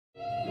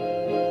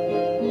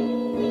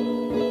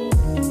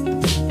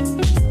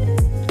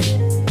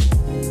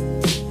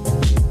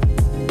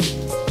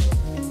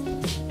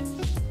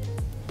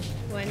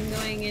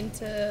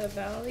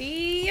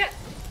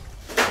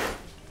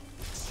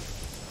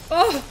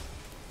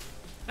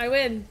I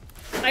win.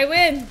 I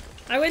win.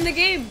 I win the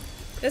game.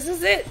 This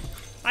is it.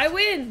 I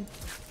win.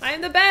 I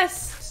am the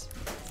best.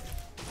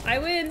 I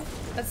win.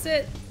 That's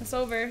it. It's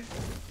over.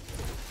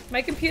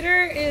 My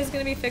computer is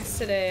gonna be fixed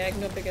today. I can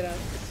go pick it up.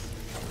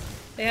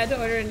 They had to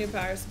order a new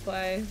power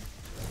supply.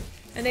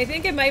 And they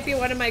think it might be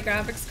one of my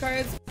graphics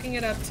cards picking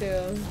it up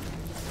too.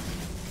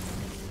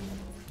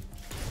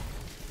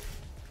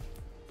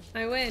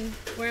 I win.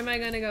 Where am I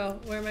gonna go?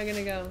 Where am I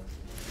gonna go?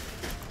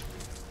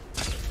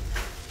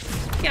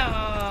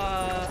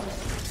 Yeah.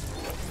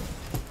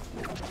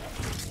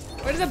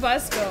 Where did the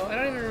bus go? I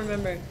don't even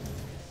remember.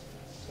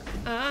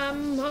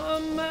 I'm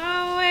on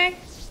my way.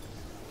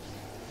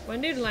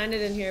 One dude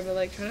landed in here, but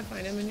like trying to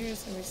find him in here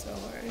is gonna be so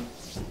hard.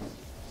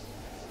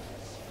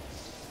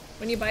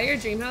 When you buy your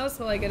dream house,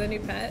 will I get a new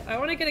pet? I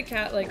want to get a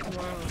cat like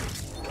tomorrow.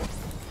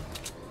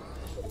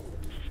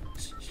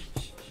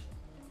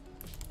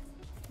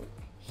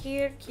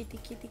 Here, kitty,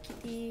 kitty,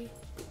 kitty.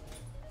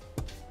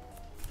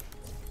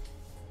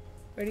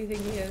 Where do you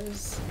think he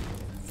is?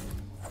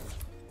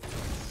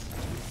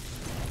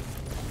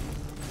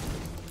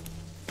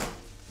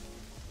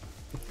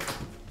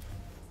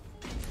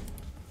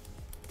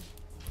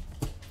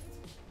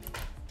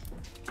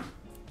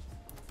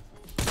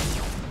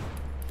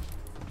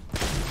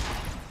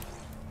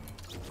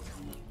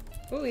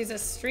 Ooh, he's a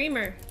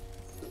streamer.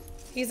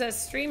 He's a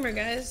streamer,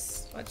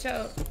 guys. Watch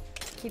out.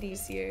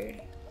 Kitty's here.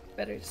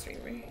 Better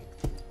streamer.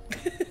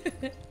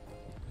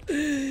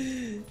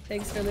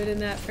 Thanks for looting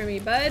that for me,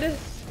 bud.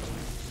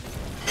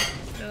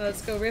 Now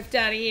let's go rift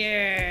out of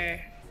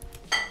here.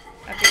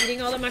 After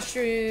eating all the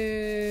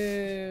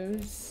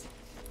mushrooms.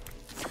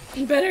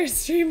 Better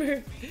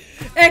streamer.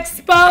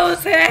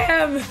 Expose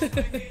him!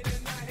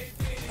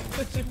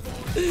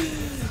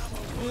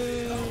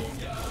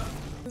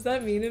 Is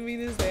that mean of me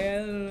to say? I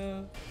don't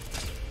know.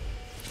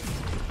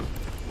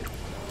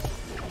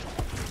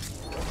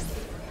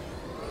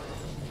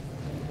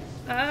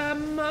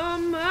 I'm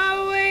on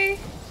my way.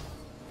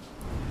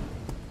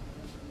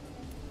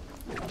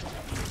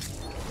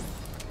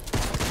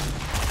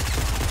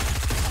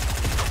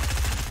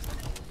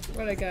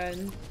 What a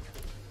gun.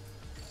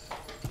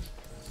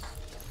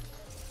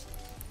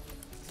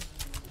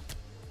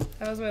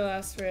 That was my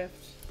last rift.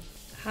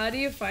 How do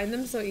you find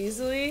them so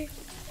easily?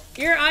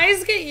 Your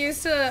eyes get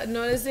used to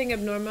noticing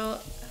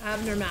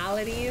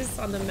abnormalities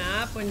on the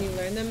map when you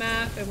learn the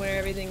map and where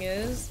everything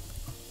is.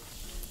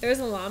 There's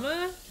a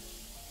llama?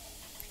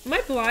 Am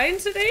I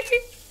blind today?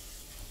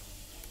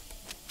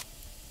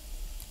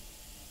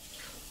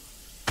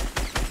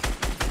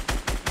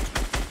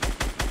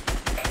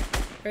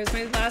 Where's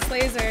my last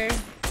laser?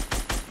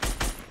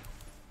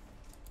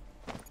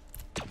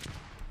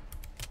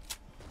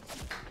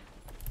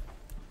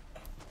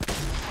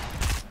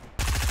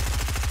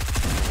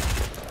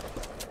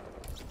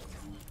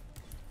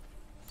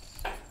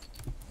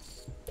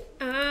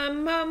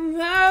 I'm on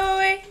my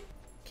way.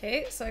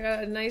 Okay, so I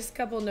got a nice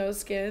couple no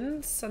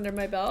skins under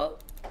my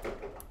belt.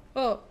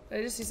 Oh,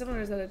 I just see someone,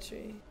 or is that a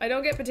tree? I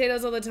don't get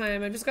potatoes all the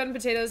time. I've just gotten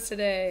potatoes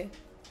today.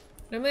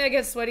 Normally I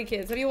get sweaty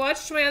kids. Have you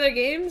watched my other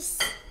games?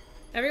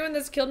 Everyone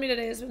that's killed me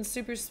today has been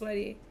super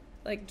sweaty.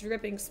 Like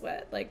dripping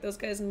sweat. Like those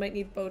guys might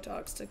need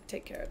Botox to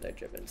take care of their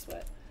dripping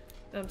sweat.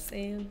 Know what I'm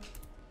saying?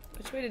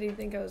 Which way did he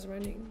think I was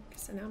running?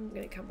 Because now I'm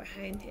gonna come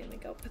behind him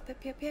and go pew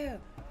pew pew.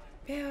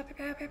 Pew pew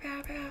pew pew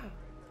pew pew.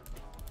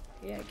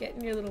 Yeah, get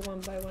in your little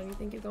one by one. You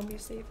think you're gonna be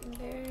safe in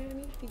there,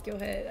 honey? Go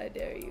ahead, I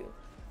dare you.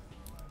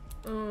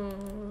 Oh, I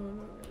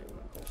don't really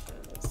want to push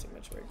that. That's too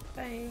much work.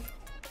 Bye.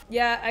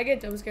 Yeah, I get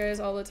jump scares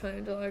all the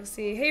time,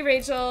 Deluxy. Hey,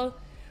 Rachel.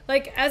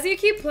 Like, as you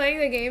keep playing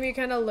the game, you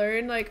kind of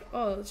learn, like,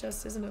 oh, the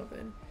chest isn't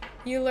open.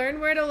 You learn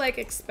where to, like,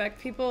 expect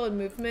people and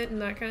movement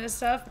and that kind of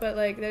stuff, but,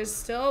 like, there's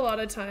still a lot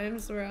of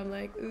times where I'm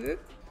like, ooh.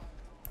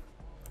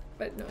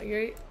 But no,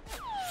 you're...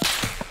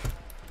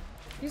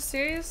 You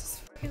serious? This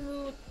fucking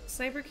little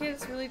sniper kid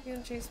is really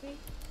gonna chase me?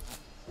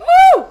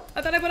 Woo!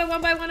 I thought I put a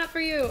 1x1 up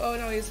for you. Oh,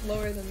 no, he's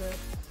lower than that.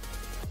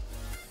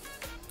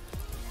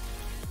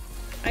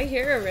 I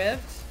hear a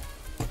rift.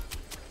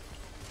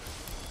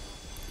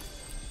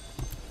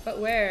 But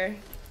where?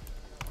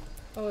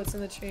 Oh, it's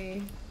in the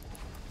tree.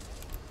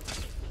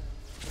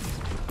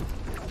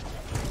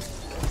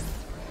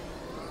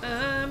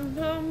 I'm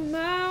on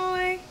my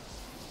way.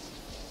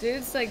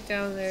 Dude's like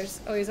down there.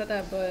 Oh, he's at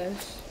that bush.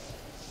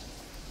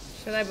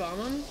 Should I bomb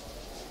him?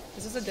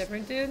 Is this a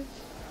different dude?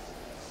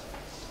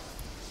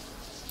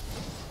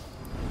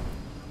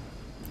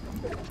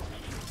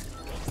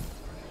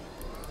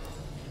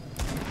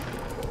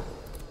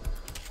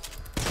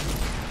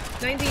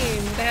 $19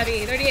 with the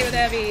heavy, 38 with the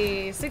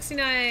heavy,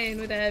 69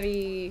 with the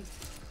heavy.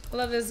 I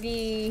love this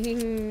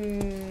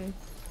game.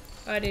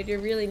 Oh, dude, you're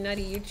really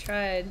nutty. You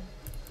tried.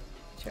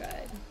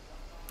 Tried.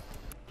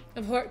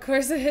 Of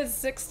course it hits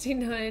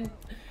 69.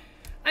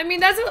 I mean,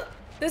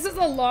 this is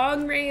a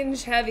long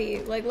range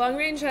heavy. Like, long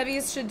range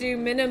heavies should do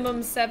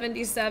minimum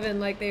 77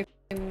 like they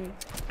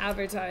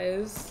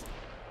advertise.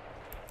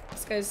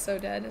 This guy's so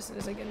dead as soon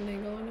as I get an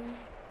angle on him.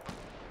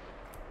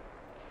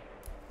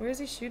 Where is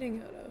he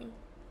shooting out of?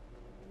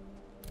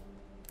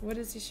 What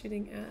is he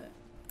shooting at?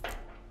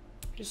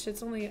 This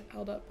shit's only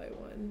held up by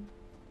 1.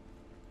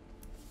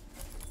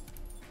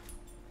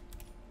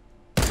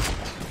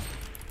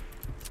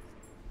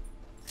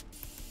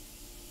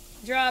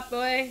 Drop,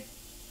 boy.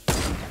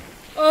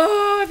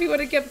 Oh, if he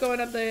would have kept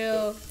going up the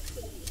hill.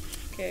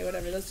 Okay,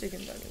 whatever. Those two can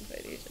fucking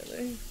fight each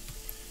other.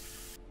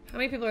 How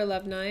many people are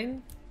left?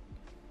 9?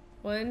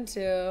 1,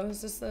 2.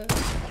 Is this the...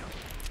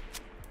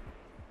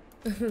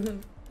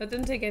 That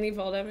didn't take any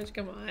fall damage.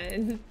 Come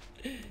on.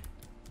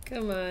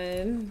 Come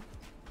on.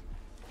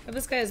 Oh,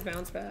 this guy has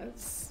bounce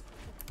backs.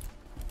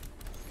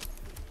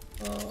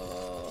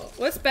 Oh.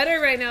 What's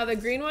better right now? The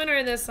green one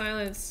or the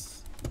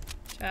silence?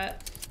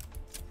 Chat.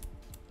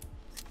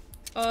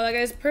 Oh, that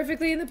guy's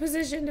perfectly in the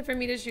position for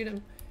me to shoot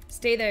him.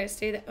 Stay there.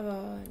 Stay there.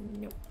 Oh,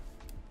 no.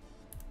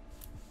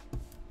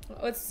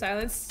 Oh, it's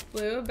silence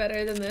blue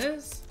better than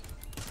this?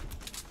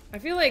 I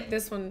feel like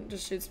this one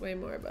just shoots way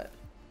more, but...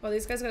 Oh,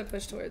 these guys gotta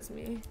push towards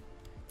me.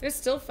 They're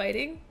still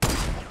fighting?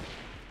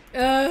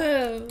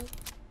 Oh.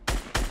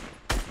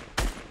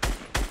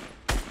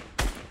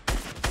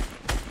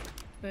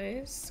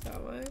 Nice,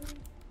 got one.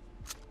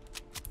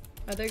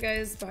 Other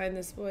guys behind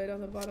this void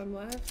on the bottom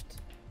left.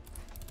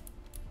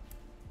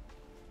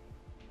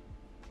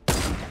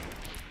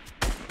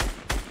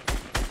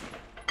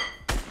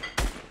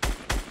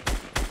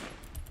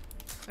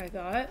 I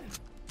thought.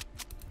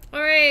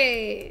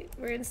 Alright,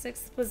 we're in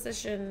 6th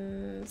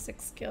position.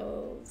 6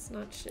 kills,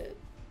 not shit.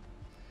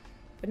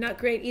 But not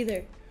great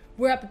either.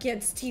 We're up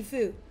against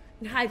Tfue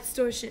and high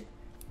distortion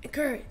and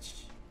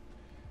courage.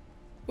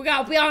 We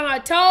gotta be on our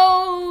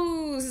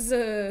toes!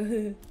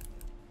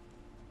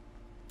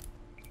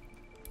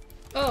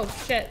 Oh,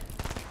 shit.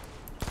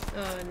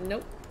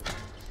 Nope.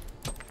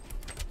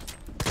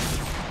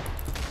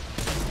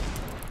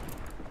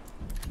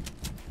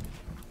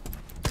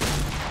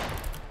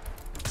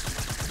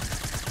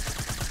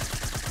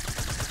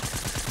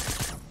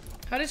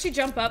 How did she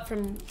jump up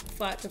from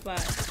flat to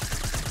flat?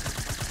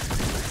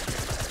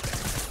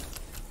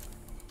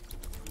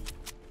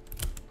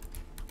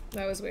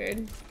 That was weird.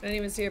 I didn't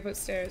even see her put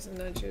stairs, and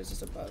then she was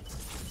just above.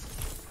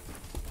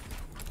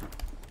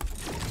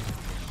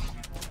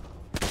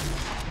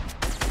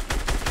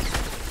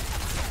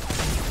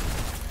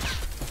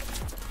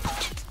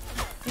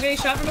 I'm getting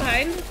shot from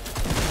behind.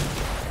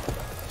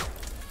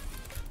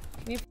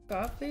 Can you fuck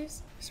off,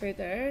 please? It's right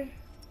there.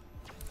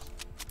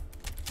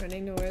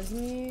 Running towards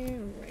me.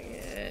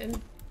 Ran.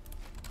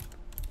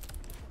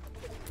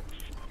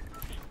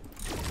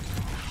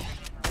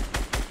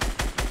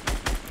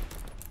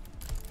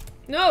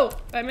 No!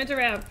 I meant to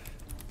ramp.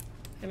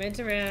 I meant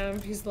to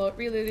ramp. He's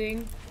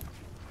reloading.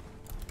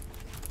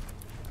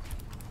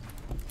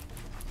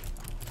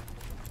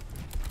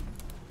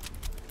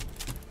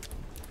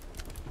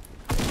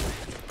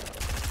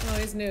 Oh,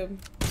 he's noob.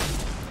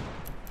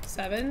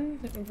 7.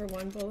 Looking for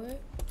 1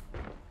 bullet.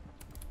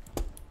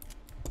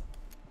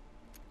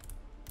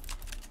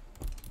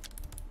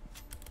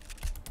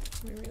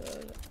 Let me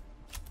reload.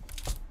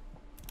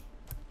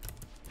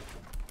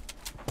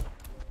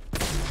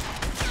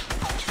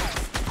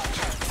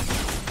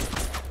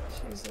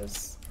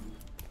 Jesus.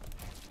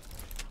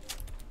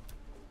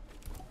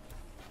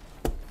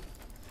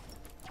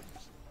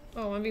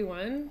 Oh,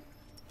 1v1?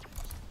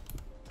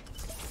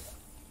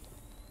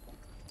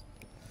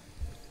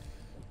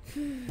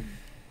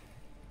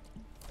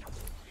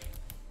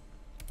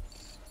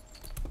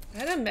 I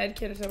had a med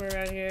kit somewhere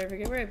around here. I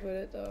forget where I put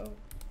it though.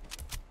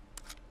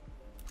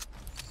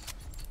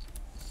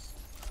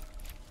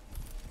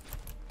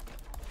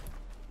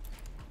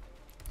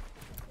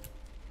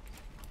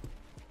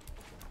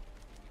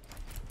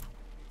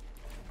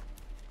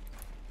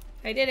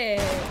 I did it.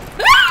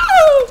 No!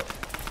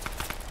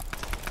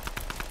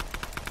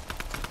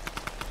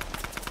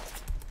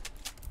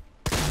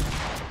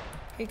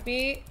 Pick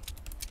me.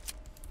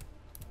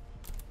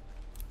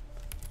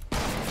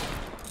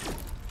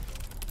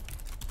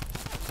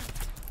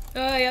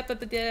 Oh, yep, da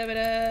da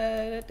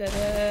da da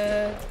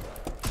da.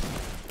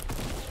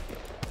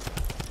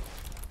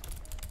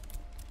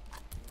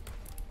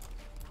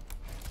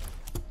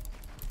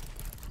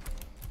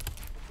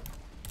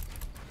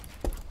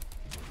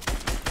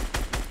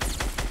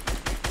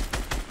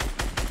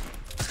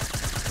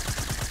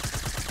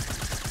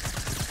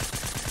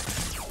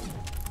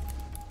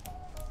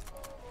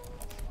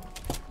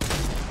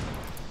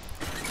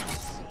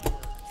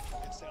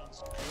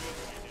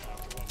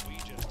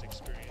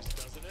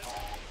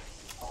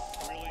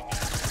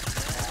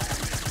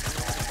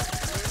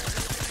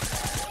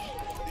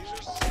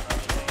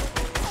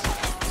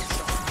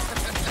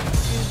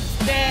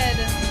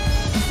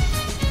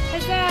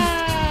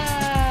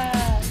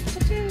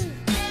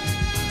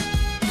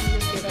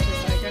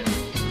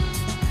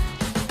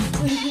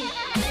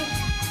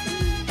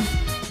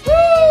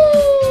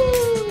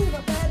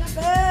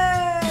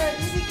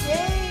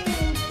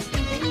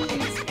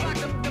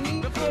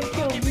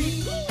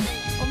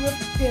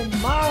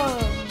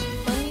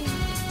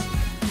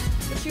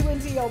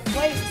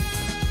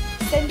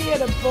 Send you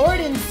to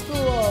boarding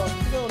school,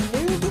 little